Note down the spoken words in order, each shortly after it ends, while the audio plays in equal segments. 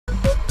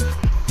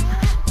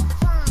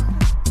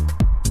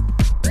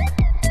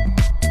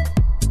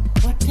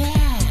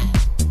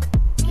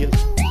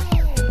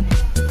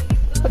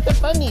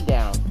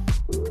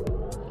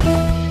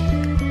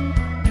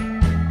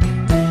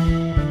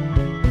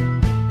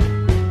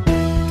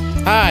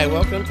Hi,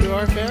 welcome to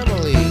our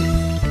family.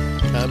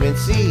 Come and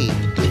see.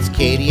 It's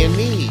Katy and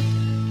me.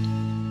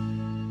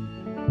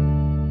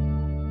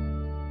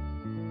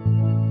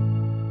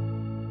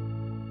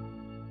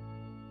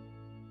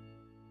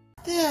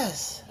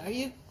 This, are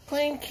you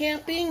playing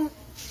camping?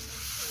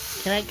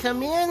 Can I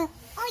come in?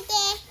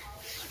 Okay.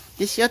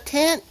 This your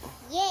tent?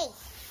 Yes.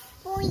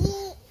 For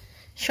you.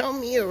 Show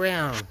me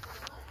around.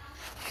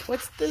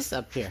 What's this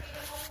up here?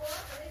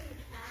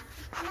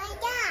 My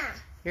dad.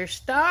 Your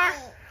star?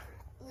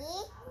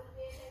 Yeah.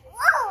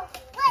 Whoa!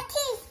 What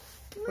is?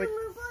 What?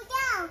 Mama, go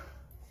down.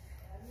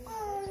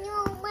 Oh no,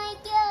 my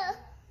dad.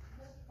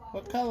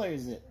 What color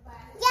is it?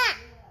 Yeah.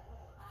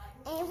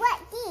 And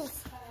what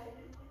is?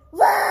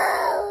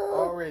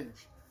 Whoa!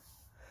 Orange.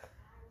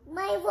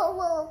 My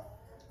whoa.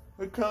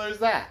 What color is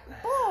that?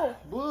 Blue.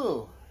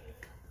 Blue.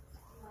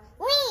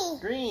 Green.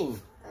 Green.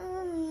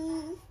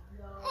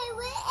 Hey,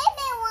 where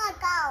everyone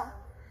go?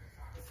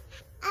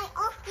 I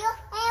off you.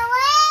 Hey,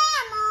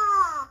 where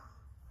more?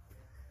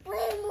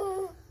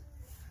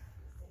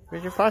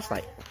 Where's your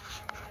flashlight?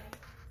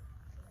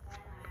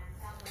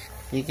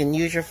 You can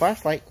use your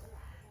flashlight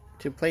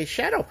to play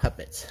shadow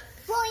puppets.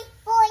 Boy.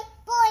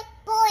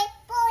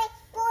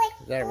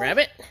 Is that a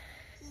rabbit?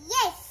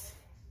 Yes.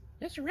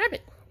 That's a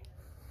rabbit.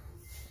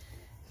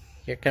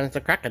 Here comes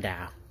the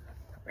crocodile.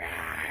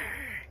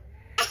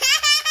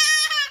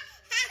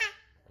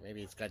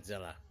 Maybe it's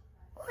Godzilla.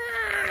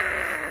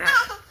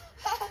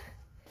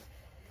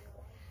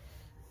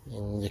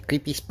 And the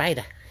creepy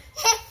spider.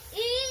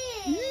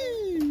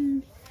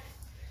 Yeah.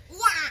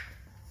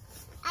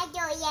 I do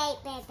like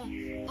better.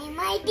 And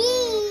my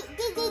feet.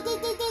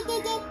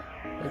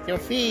 With your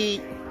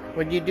feet.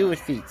 What do you do with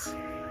feet?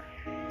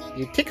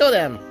 You tickle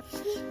them.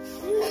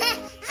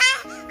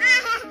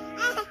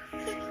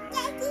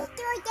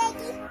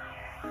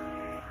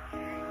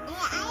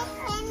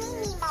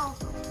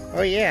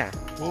 Oh yeah,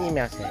 Minnie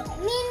Mouse head.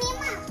 Minnie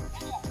Mouse.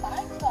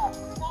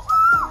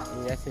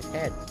 And that's his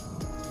head.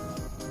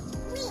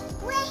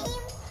 Where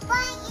him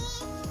from?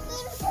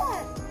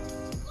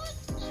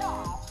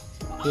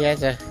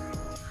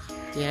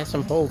 He has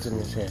some holes in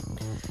his head.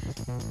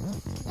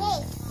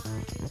 Yes.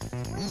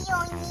 We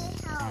only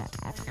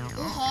have the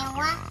hair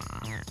one.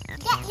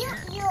 That you.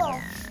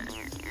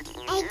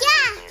 And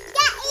that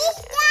is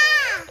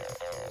that.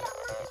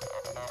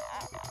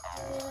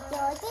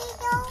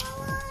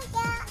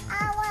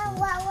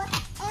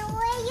 And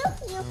where you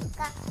go?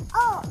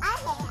 Oh, I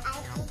see.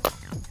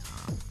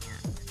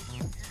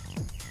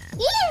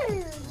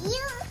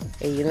 You.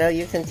 Hey, you know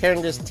you can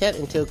turn this tent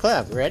into a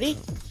club. Ready?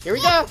 Here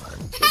we go.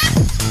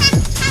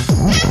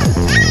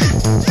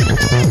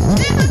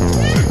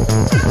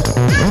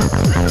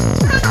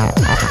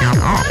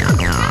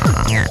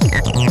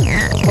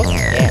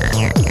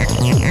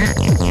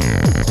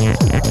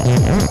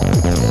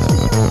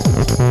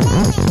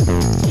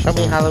 Show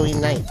me Halloween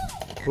night.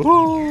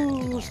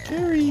 Ooh,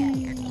 scary.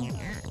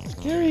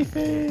 Scary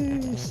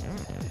face.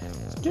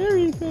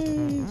 Scary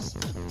face.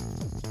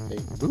 Hey,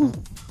 boo.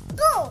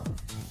 Go.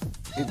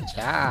 Good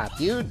job.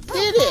 You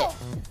did it.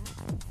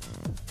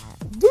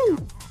 Boo.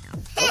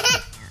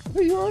 Oh,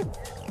 there you are.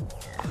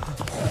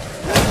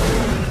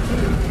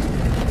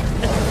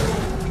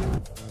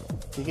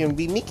 You're going to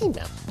be Mickey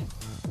Mouse.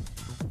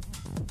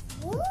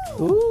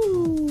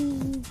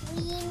 Ooh.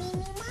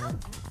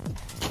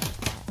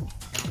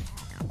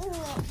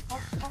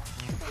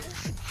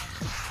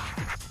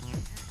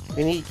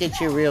 You need to get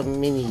your real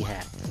Minnie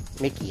hat.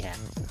 Mickey hat.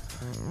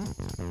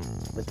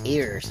 With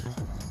ears.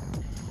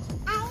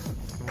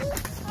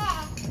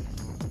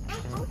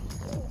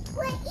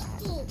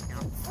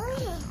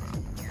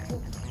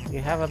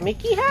 You have a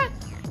Mickey hat?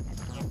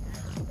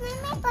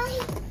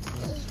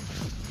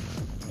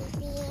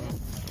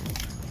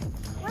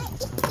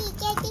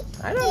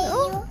 I don't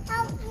know.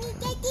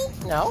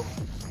 No,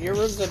 your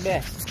room's the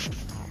best.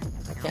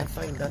 I can't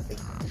find nothing.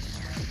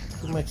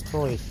 Too much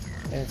toys.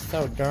 And it's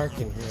so dark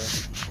in here.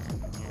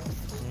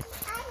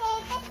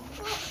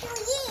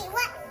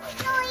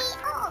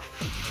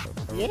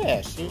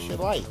 Yes, use your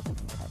light.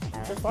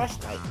 Your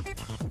flashlight.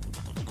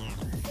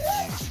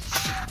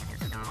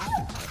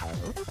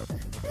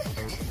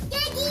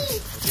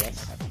 Daddy! Yes.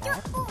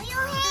 Don't put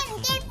your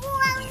hand. They pull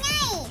out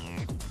night.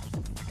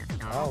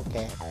 Oh,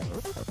 okay.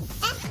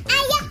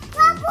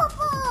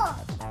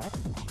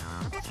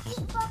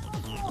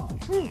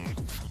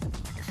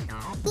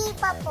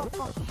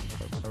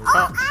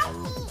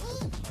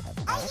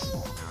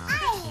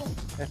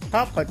 That's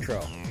Paw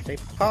Patrol. Say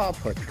Paw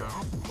Patrol.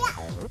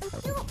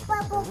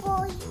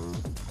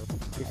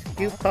 Is it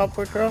cute, Paw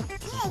Patrol?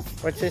 Yes.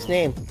 What's his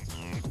name?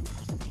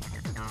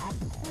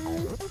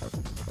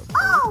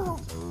 Oh,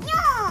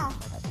 no.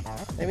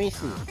 Let me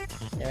see.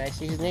 Can I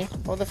see his name?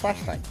 Oh, the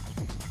flashlight.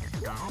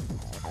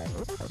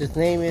 His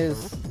name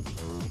is...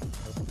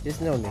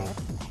 There's no name.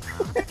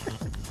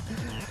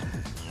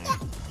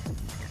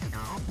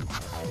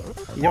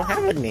 You don't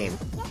have a name.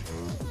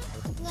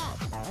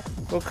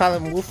 We'll call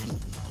him Woofy.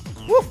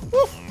 Woof,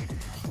 woof.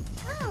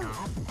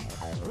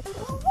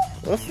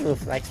 Woof,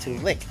 woof likes to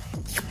lick.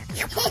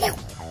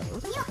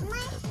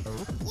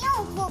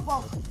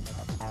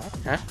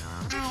 Huh?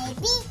 I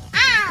beat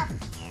out.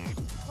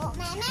 What,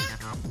 Mama?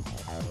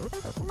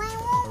 My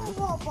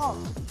woof.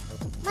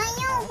 My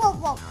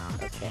woof.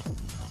 Okay.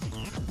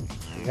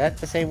 You got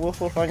the same woof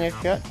woof on your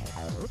shirt?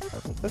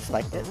 Looks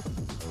like it.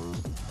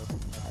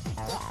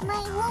 Get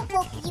my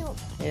woof you.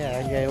 Yeah,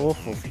 I got a woof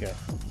woof shirt.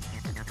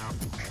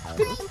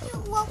 Thank you,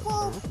 woof.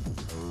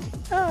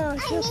 Oh, I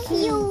so miss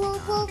cute. you,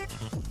 woof.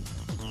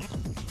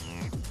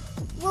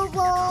 Woof.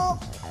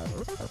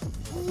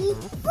 Woo!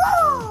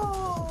 Woo!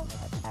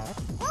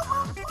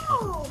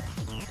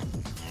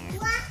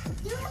 1,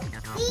 2,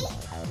 3,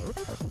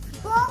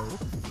 4.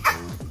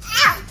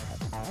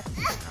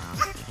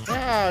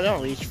 Oh,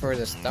 don't reach for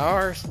the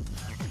stars.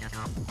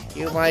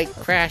 You might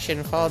crash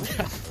and fall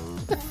down.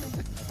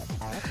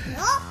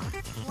 No.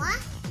 What?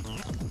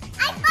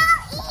 I fall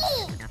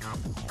in.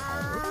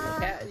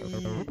 Katy.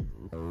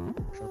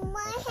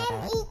 My hand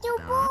is too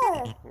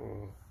full.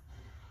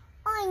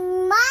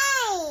 On my.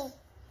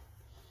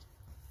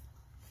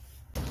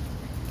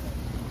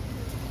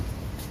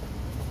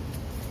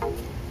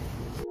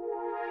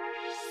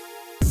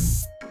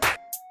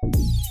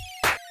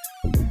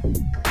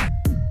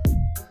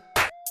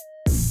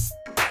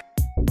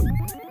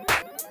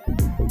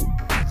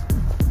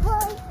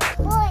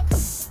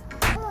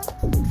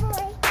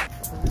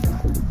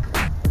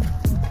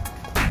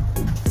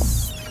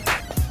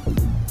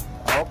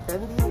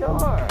 Open the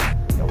door.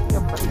 Don't be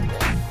afraid of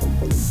it.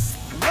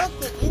 Look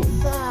at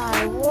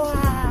inside. Wow.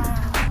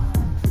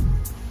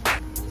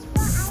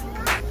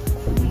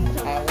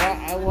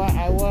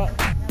 I want.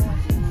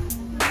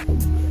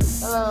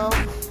 Hello.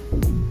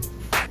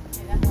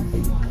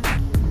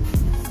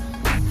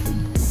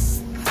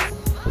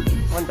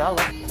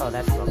 $1. Oh,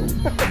 that's trouble.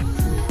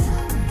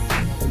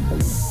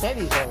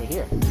 Teddy's over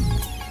here.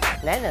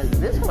 Nana's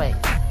this way.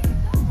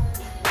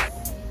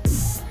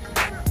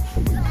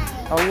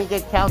 Oh, you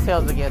get cow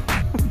tails again.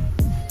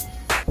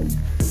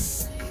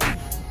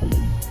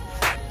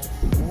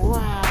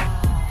 Wow.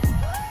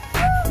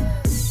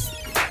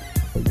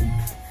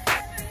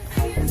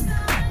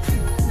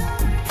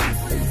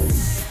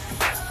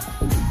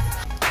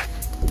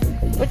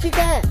 What you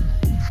got?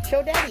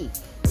 Show Daddy.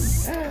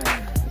 It's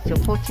your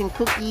fortune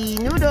cookie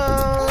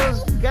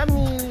noodles.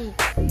 Gummy.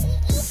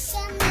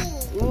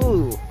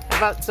 Ooh, how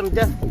about some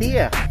Duff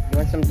beer? You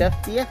want some Duff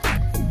beer?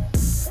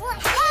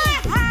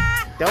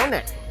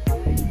 Donut.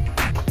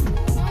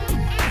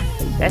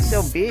 That's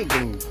so big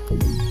and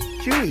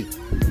chewy.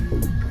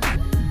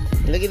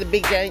 Look at the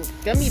big giant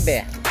gummy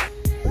bear.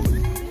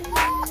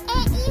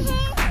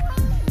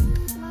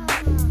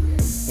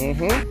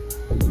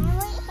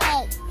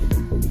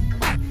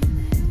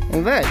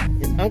 And look,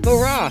 it's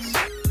Uncle Ross.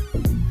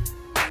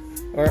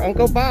 Or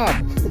Uncle Bob.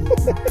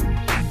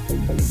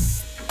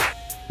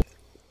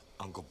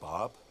 Uncle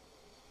Bob?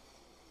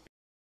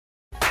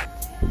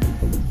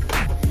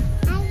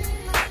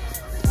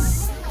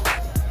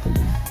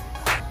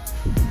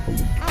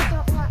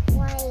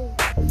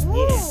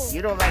 Yeah,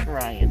 you don't like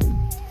Ryan.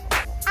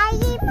 I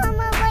see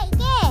Mama right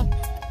there.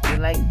 You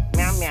like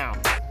meow meow.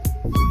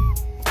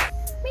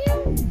 Meow.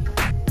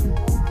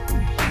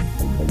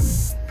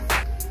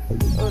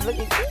 Oh, look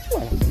at this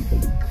one.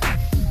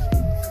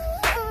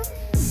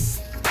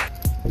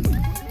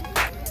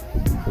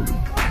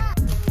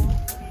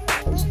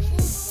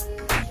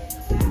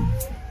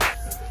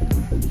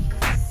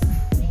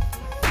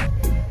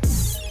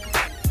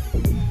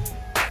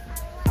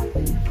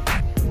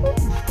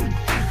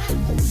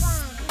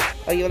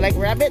 Oh, you like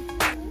rabbit?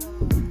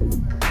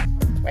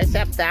 What's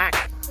up, Doc?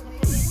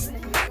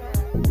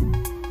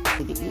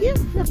 Look at you,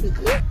 look at you.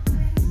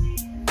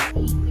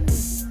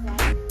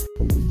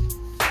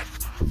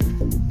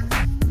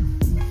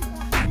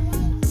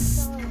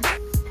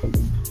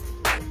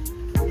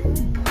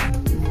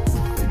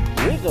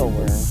 Wiggle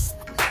worm.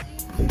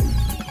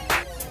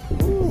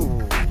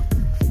 Ooh.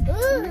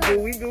 Wiggle,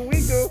 wiggle,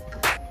 wiggle.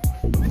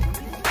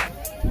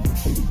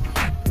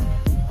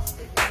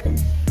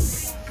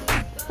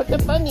 Put the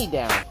bunny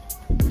down.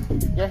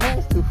 Your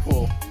hand's too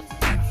full.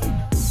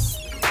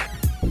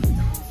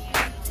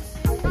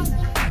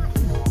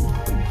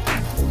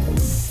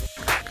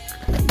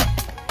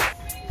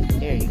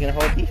 Here, you can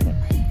hold each one.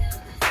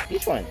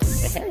 Each one,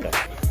 the handle.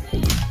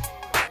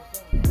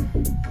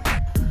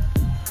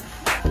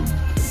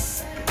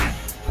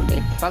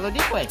 Okay, follow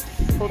this way.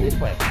 Pull this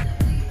way.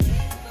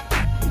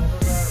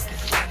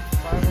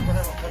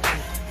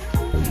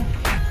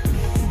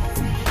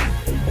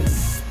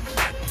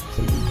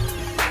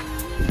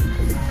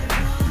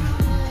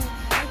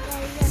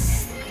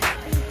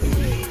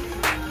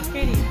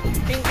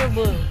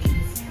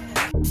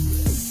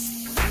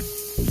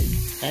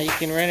 Now you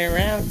can run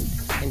around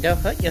and don't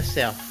hurt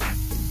yourself.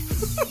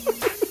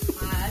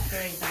 That's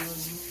very dumb of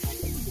you.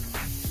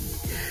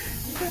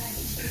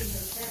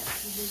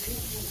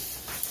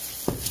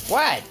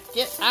 What?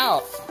 Get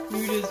out!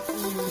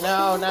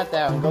 No, not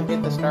that one. Go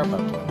get the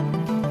Starbucks one.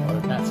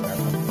 Or not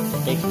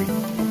Starbucks. Bakery.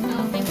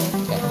 Okay.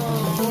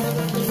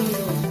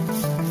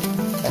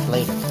 That's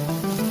later.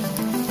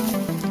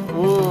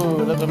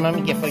 Ooh, look what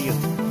Mommy get for you.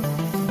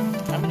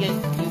 Mommy get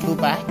you go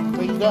back.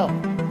 Where you go?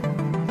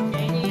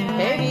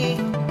 Katy!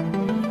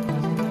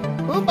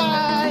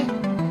 Bye-bye!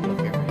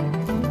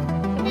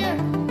 Come here.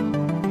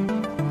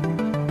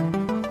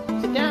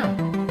 Sit down.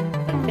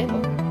 On the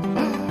table.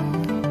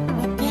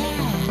 Look at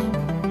that.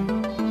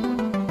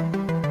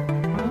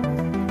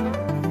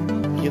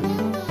 You.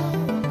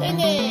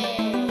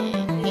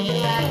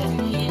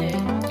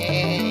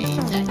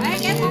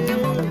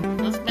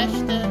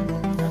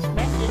 Don't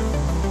smash it.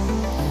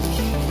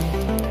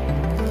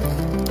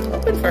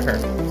 Open for her.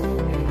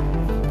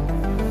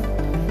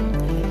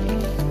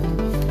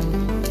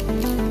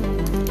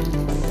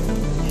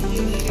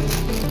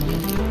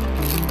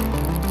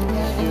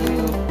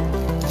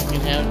 You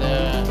can have the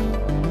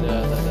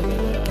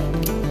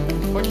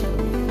portion.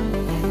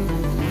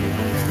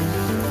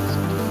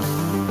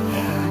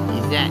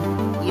 Is that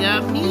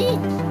yummy?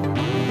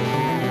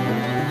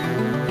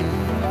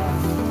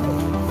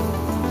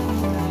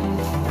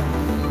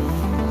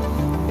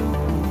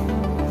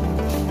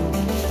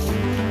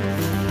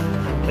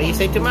 What do you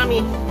say to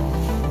mommy?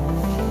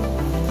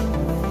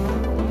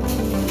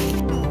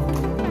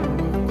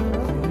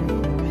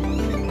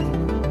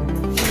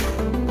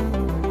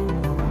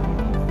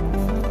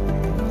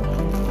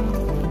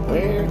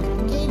 Where's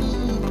Katy?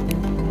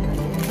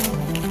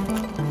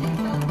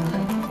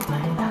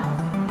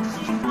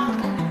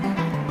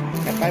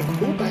 Got my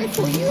food bag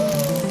for you.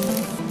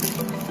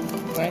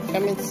 Wanna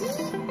come and see?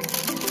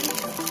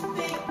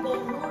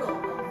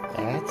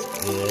 That's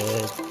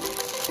good.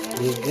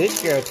 You're a good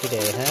girl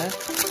today, huh?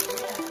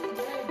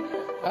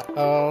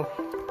 Uh-oh.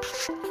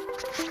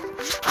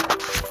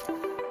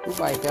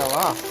 Poopy fell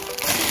off.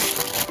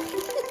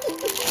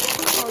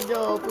 Oh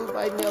no,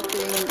 Poopy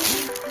melting.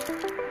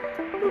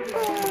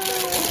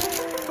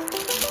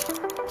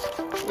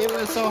 It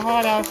was so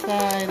hot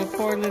outside. The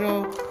poor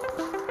little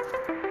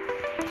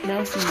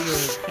mousey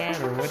or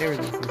cat or whatever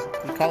this is.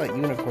 We call it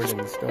unicorn in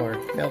the store.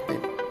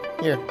 Melted.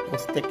 Here, we'll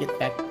stick it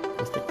back.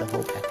 We'll stick the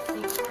whole back.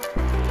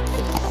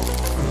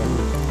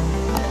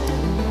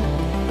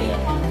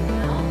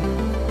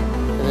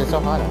 Because it's so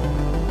hot out.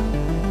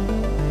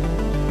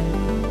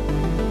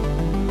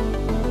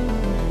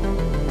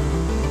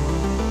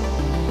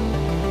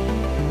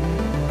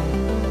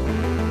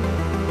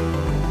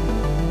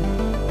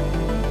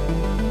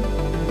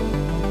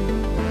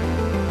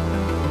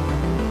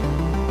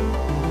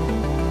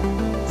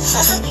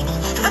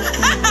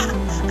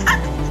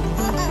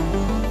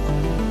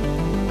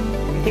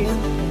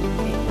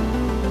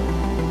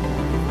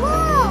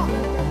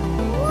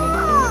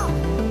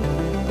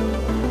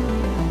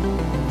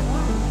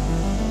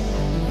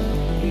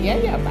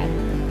 Yeah, bye.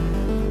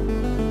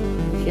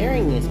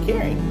 Sharing is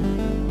caring.